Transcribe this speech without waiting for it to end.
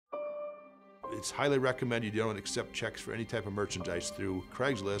It's highly recommended you don't accept checks for any type of merchandise through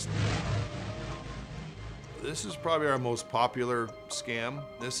Craigslist. This is probably our most popular scam.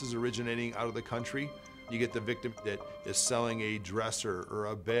 This is originating out of the country. You get the victim that is selling a dresser or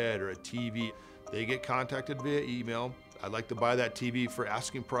a bed or a TV. They get contacted via email. I'd like to buy that TV for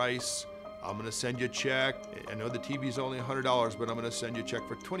asking price. I'm gonna send you a check. I know the TV's only $100, but I'm gonna send you a check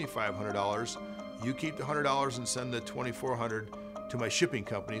for $2,500. You keep the $100 and send the $2,400 to my shipping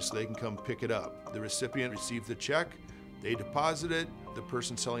company so they can come pick it up. The recipient receives the check, they deposit it, the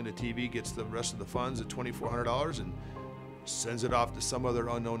person selling the TV gets the rest of the funds at $2,400 and sends it off to some other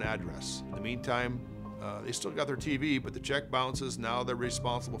unknown address. In the meantime, they still got their TV, but the check bounces. Now they're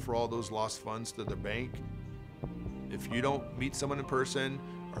responsible for all those lost funds to their bank. If you don't meet someone in person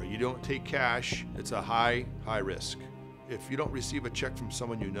or you don't take cash, it's a high risk. If you don't receive a check from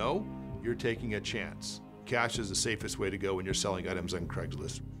someone you know, you're taking a chance. Cash is the safest way to go when you're selling items on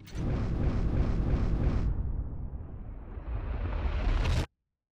Craigslist.